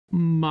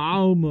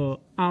Mama,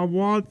 I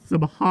want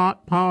some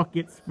Hot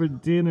Pockets for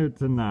dinner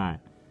tonight.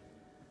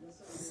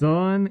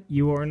 Son,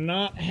 you are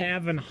not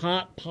having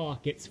Hot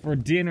Pockets for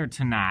dinner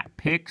tonight.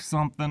 Pick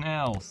something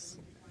else.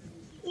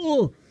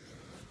 Ugh.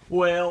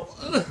 Well,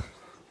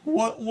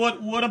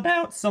 what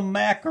about some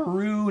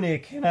macaroni?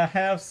 Can I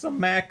have some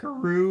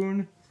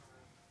macaroon?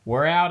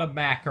 We're out of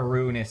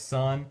macaroni,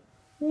 son.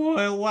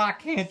 Well, why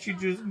can't you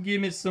just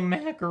give me some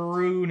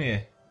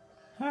macaroni?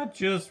 I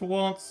just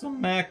want some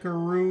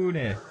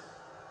macaroni.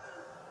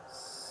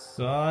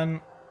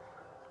 Son,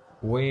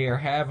 we're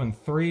having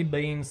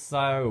 3-bean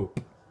soup.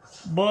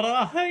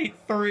 But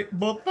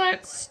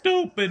that's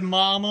stupid,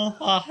 Mama.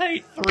 I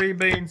hate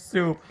 3-bean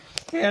soup.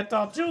 Can't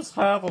I just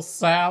have a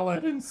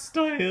salad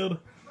instead?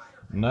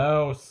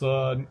 No,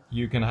 son,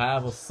 you can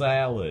have a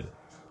salad.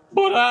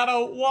 But I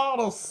don't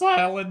want a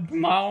salad,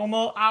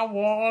 Mama. I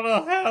want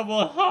to have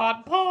a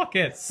Hot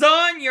Pocket.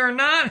 Son, you're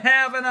not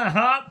having a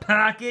Hot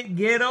Pocket.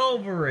 Get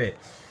over it.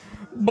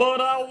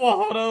 But I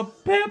want a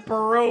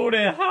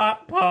pepperoni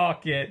Hot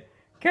Pocket.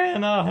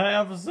 Can I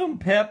have some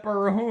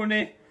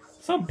pepperoni?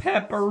 Some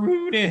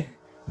pepperoni?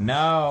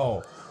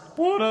 No.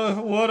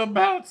 What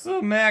about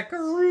some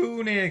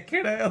macaroni?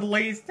 Can I at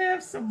least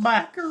have some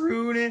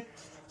macaroni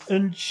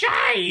and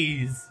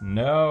cheese?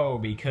 No,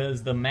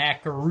 because the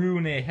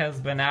macaroni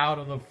has been out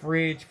of the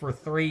fridge for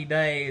 3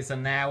 days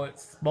and now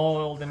it's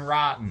spoiled and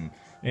rotten.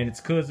 And it's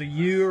because of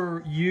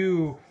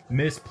you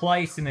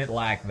misplacing it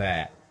like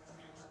that.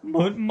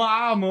 But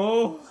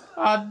Mama,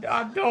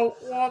 I don't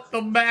want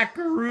the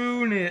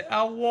macaroni.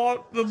 I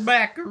want the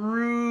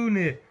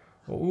macaroni.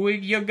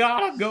 You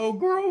gotta go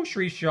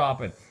grocery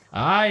shopping.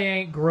 I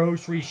ain't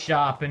grocery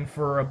shopping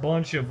for a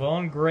bunch of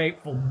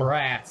ungrateful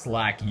brats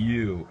like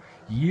you.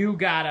 You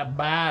gotta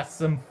buy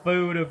some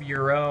food of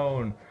your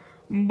own.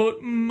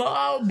 But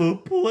Mama,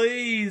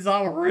 please,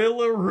 I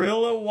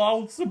really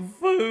want some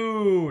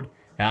food.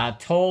 I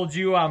told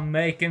you I'm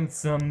making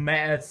some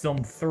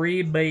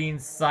 3-bean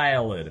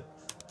salad.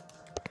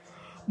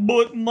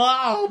 But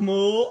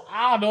Mama,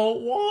 I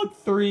don't want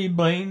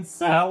 3-bean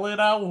salad.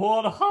 I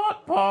want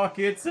Hot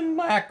Pockets and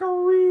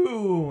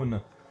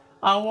macaroon.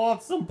 I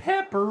want some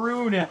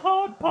pepperoni,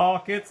 Hot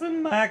Pockets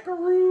and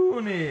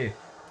macaroni.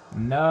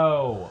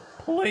 No,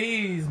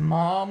 please,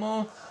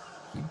 Mama,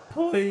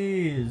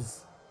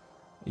 please.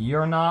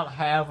 You're not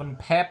having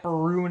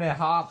pepperoni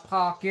Hot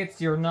Pockets,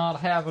 you're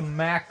not having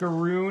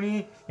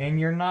macaroni, and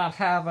you're not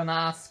having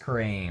ice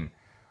cream.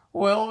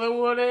 Well, then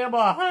what am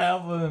I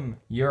having?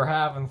 You're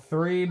having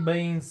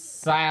 3-bean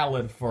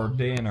salad for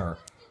dinner.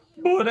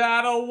 But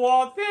I don't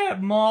want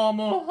that,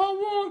 Mama. I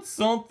want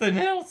something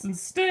else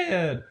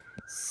instead.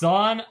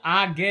 Son,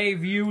 I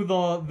gave you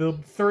the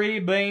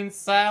 3-bean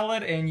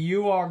salad, and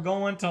you are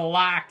going to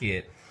like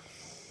it.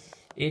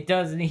 He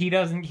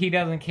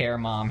doesn't care,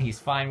 Mom. He's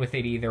fine with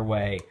it either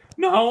way.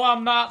 No,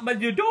 I'm not.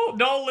 But you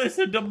don't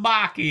listen to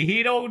Maki.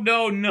 He don't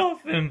know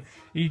nothing.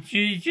 He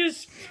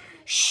just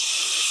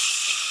shh.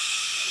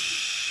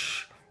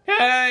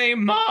 Hey,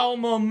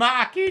 Mama,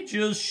 Maki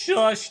just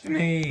shushed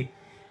me.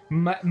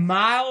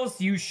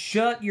 Miles, you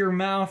shut your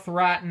mouth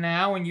right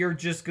now and you're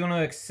just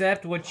gonna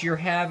accept what you're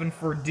having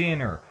for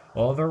dinner.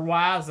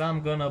 Otherwise,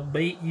 I'm gonna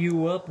beat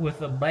you up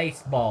with a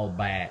baseball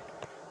bat.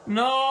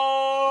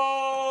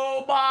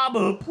 No,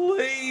 Mama,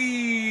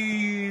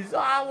 please.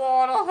 I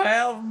wanna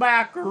have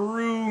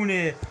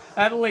macaroni.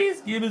 At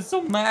least give me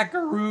some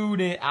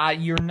macaroni.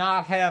 You're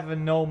not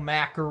having no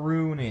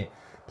macaroni.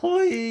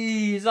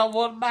 Please, I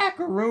want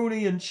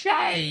macaroni and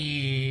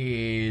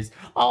cheese.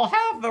 I'll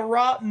have the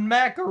rotten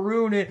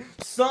macaroni.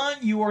 Son,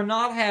 you are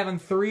not having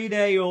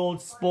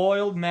 3-day-old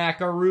spoiled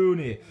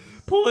macaroni.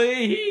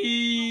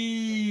 Please.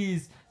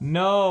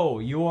 No,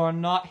 you are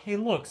not. Hey,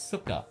 look,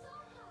 Suka.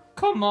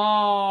 Come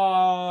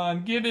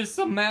on, give me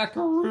some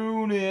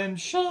macaroni and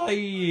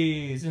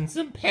cheese and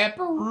some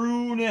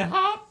pepperoni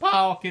Hot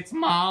Pockets,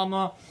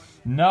 Mama.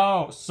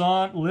 No,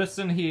 son,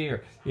 listen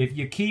here. If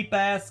you keep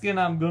asking,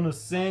 I'm gonna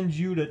send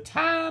you to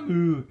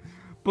Timeout.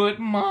 But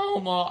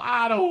Mama,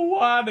 I don't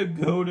want to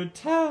go to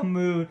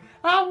Timeout.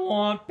 I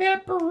want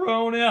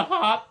pepperoni,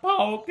 Hot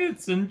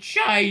Pockets, and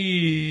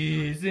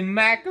cheese, and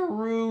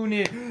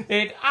macaroni,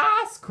 and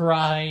ice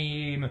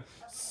cream.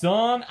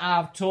 Son,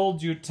 I've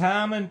told you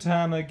time and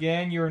time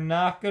again, you're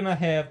not gonna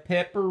have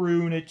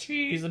pepperoni,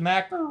 cheese,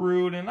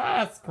 macaroon, and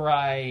ice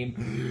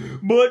cream.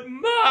 But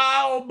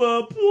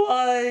Mama,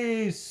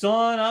 please,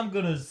 son, I'm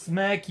gonna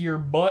smack your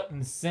butt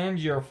and send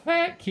your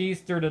fat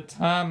keister to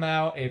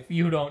timeout if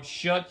you don't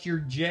shut your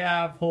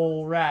jive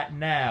hole right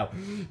now.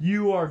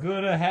 You are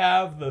gonna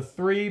have the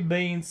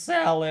 3-bean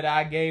salad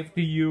I gave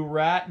to you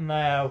right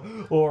now,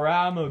 or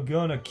I'm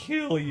gonna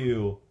kill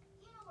you.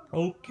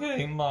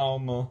 Okay,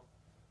 Mama.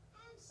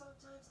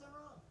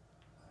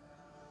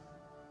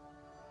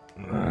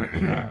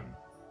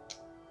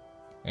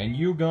 And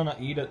you gonna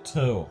eat it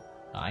too.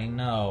 I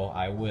know,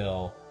 I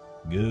will.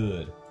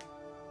 Good.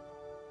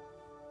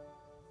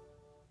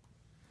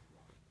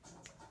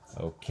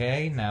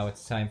 Okay, now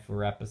it's time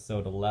for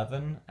episode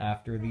 11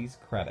 after these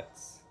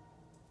credits.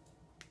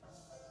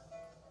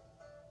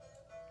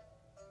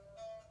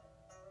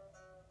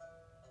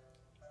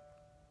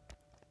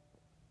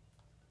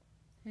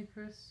 Hey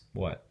Chris.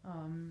 What?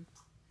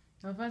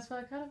 No offense, but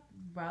I kind of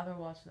rather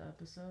watch the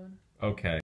episode. Okay.